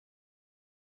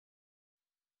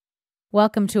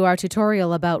Welcome to our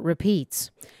tutorial about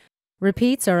repeats.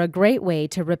 Repeats are a great way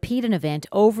to repeat an event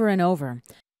over and over.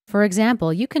 For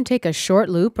example, you can take a short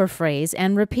loop or phrase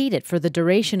and repeat it for the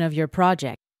duration of your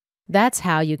project. That's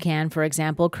how you can, for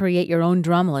example, create your own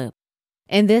drum loop.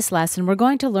 In this lesson, we're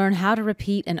going to learn how to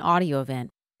repeat an audio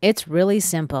event. It's really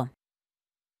simple.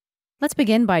 Let's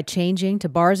begin by changing to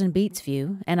bars and beats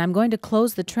view, and I'm going to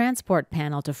close the transport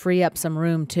panel to free up some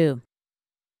room too.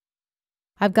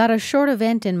 I've got a short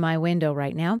event in my window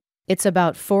right now. It's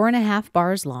about 4.5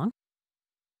 bars long.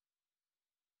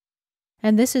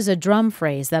 And this is a drum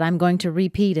phrase that I'm going to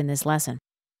repeat in this lesson.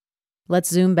 Let's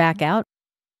zoom back out.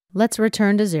 Let's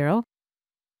return to 0.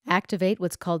 Activate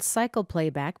what's called cycle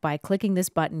playback by clicking this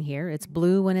button here. It's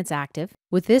blue when it's active.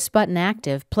 With this button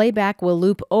active, playback will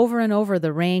loop over and over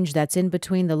the range that's in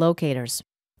between the locators.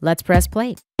 Let's press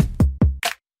play.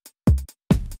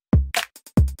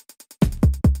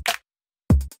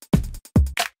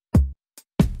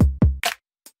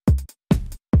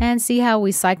 And see how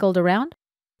we cycled around?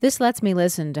 This lets me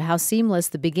listen to how seamless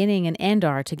the beginning and end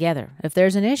are together. If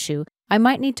there's an issue, I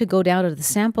might need to go down to the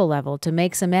sample level to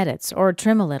make some edits or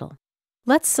trim a little.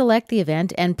 Let's select the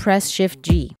event and press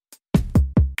Shift-G.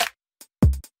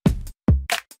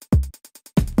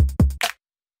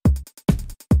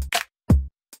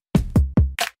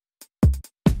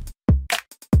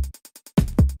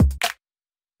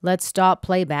 Let's stop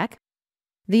playback.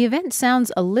 The event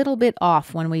sounds a little bit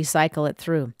off when we cycle it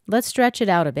through. Let's stretch it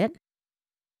out a bit.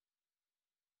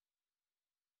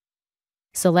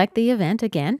 Select the event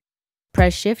again.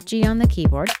 Press Shift-G on the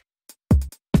keyboard.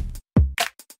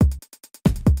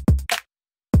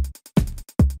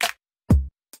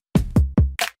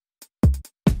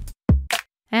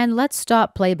 And let's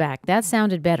stop playback. That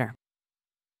sounded better.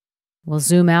 We'll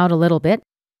zoom out a little bit.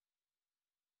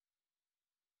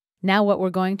 Now what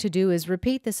we're going to do is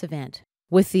repeat this event.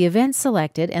 With the event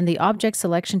selected and the object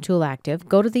selection tool active,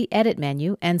 go to the Edit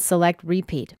menu and select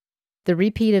Repeat. The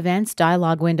Repeat Events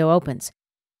dialog window opens.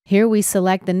 Here we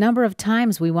select the number of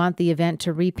times we want the event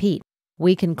to repeat.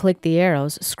 We can click the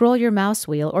arrows, scroll your mouse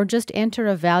wheel, or just enter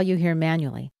a value here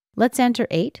manually. Let's enter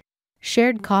 8.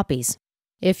 Shared copies.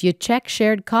 If you check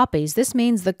shared copies, this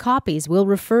means the copies will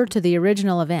refer to the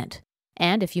original event.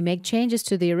 And if you make changes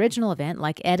to the original event,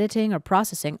 like editing or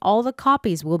processing, all the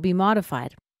copies will be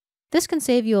modified. This can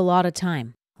save you a lot of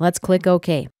time. Let's click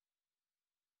OK.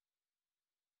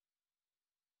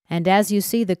 And as you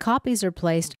see, the copies are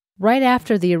placed right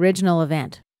after the original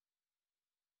event.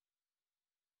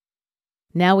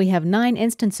 Now we have 9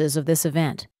 instances of this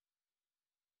event.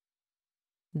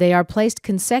 They are placed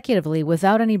consecutively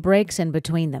without any breaks in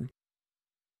between them.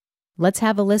 Let's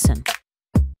have a listen.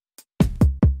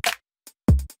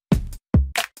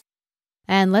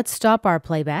 And let's stop our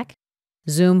playback.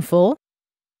 Zoom full.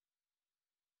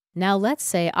 Now let's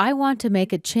say I want to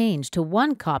make a change to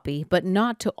one copy, but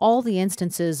not to all the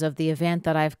instances of the event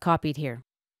that I've copied here.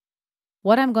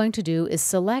 What I'm going to do is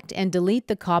select and delete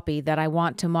the copy that I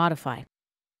want to modify.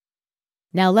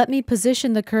 Now let me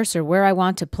position the cursor where I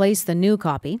want to place the new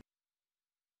copy.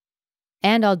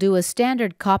 And I'll do a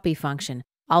standard copy function.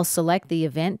 I'll select the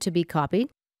event to be copied,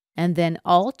 and then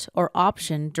Alt or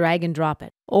Option drag and drop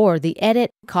it, or the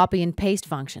Edit, Copy and Paste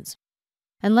functions.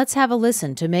 And let's have a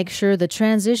listen to make sure the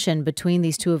transition between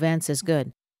these two events is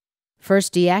good.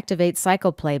 First, deactivate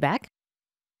cycle playback,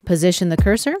 position the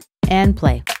cursor, and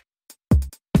play.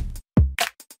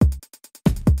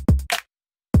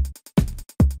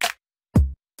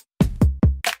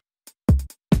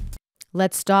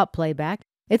 Let's stop playback.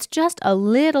 It's just a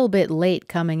little bit late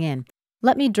coming in.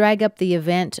 Let me drag up the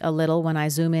event a little when I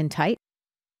zoom in tight.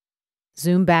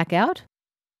 Zoom back out.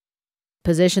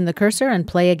 Position the cursor and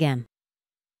play again.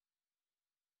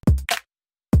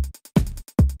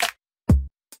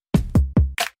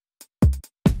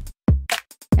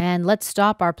 And let's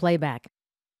stop our playback.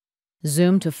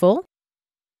 Zoom to full.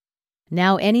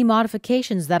 Now any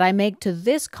modifications that I make to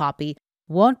this copy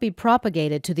won't be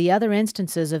propagated to the other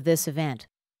instances of this event.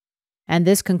 And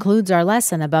this concludes our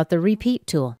lesson about the Repeat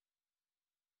tool.